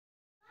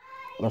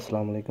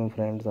अस्सलाम वालेकुम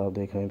फ्रेंड्स, आप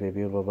देख रहे हैं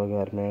बेबी और बाबा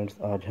गारमेंट्स।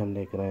 आज हम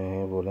लेकर आए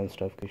हैं वोलन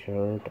स्टफ़ की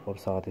शर्ट और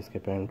साथ इसके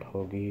पैंट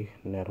होगी,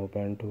 नैरो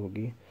पैंट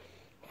होगी,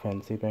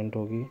 फैंसी पैंट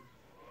होगी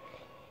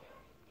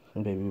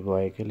बेबी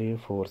बॉय के लिए।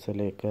 4 से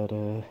लेकर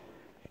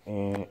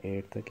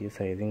 8 तक ये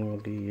साइजिंग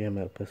होगी। ये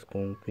हमारे पास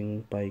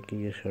कॉम्पिंग पाई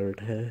की ये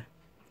शर्ट है,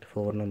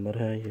 4 नंबर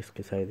है। ये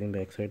इसकी साइजिंग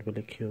बैक साइड पे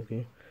लिखी होगी।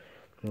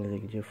 ये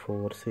देखिए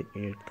 4 से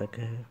 8 तक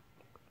है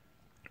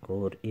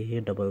और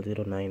ये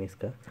 009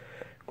 इसका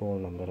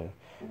कोड नंबर है।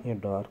 ये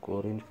dark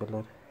orange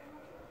colour,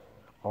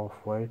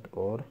 of white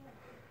और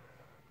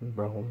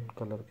ब्राउन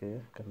कलर के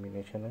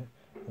कॉम्बिनेशन है।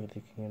 ये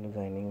देखिए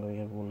डिज़ाइनिंग हुई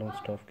है वूलन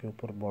स्टफ़ के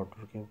ऊपर,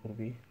 बॉर्डर के ऊपर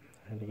भी,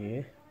 एंड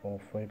ये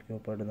ऑफ वाइट के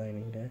ऊपर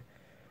डिज़ाइनिंग है।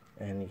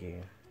 एंड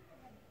ये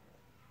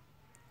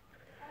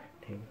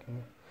ठीक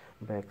है।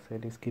 बैक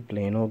साइड इसकी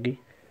प्लेन होगी,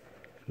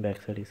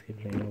 बैक साइड इसकी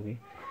प्लेन होगी।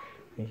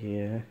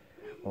 ये है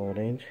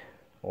orange,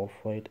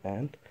 of white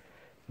and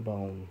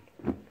brown.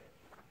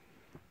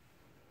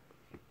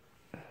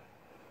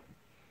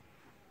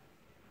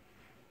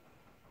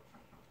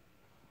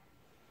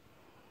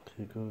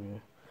 ठीक हो गया,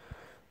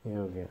 ये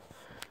हो गया।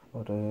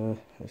 और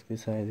इसकी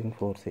साइजिंग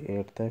 4 से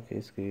 8 तक।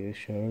 इसकी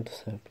शर्ट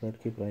सेपरेट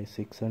की प्राइस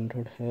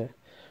 600 है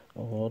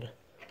और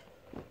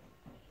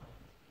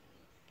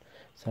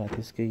साथ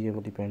इसके ये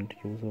वाली पैंट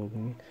यूज़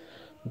होगी।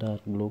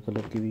 डार्क ब्लू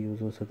कलर की भी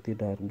यूज़ हो सकती है।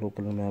 डार्क ब्लू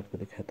कलर मैं आपको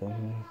दिखाता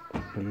हूँ।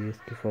 ये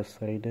इसकी फर्स्ट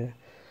साइड है,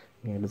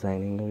 ये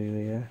डिज़ाइनिंग हुई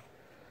हुई है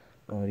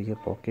और ये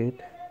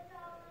पॉकेट,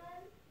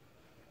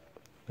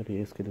 और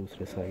ये इसकी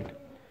दूसरी साइड।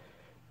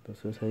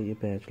 दूसरी साइड ये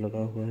पैच लगा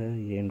हुआ है,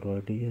 ये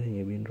एम्ब्रॉयडरी है,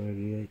 ये भी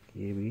एम्ब्रॉयडरी है,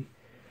 ये भी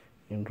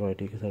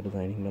एम्ब्रॉयडरी के साथ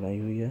डिज़ाइनिंग बनाई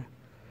हुई है।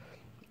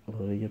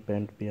 और ये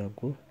पैंट भी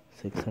आपको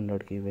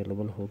 600 की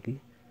अवेलेबल होगी।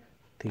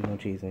 तीनों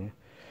चीज़ें,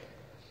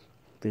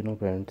 तीनों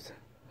पैंट्स।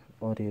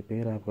 और ये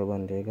पेयर आपका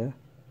बन जाएगा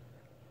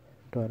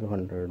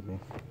 1200 में।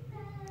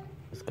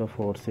 इसका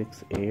 4,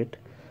 6, 8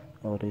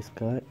 और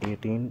इसका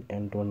 18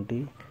 एंड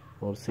 20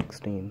 और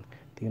 16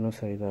 तीनों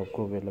साइज़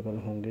आपको अवेलेबल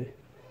होंगे।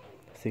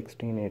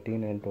 16,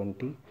 18 एंड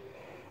 20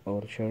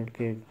 और शर्ट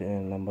के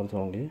नंबर्स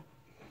होंगे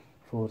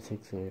 4,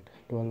 6, 8।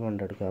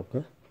 1200 का आपका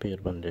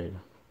पेयर बन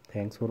जाएगा।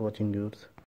 Thanks for watching viewers.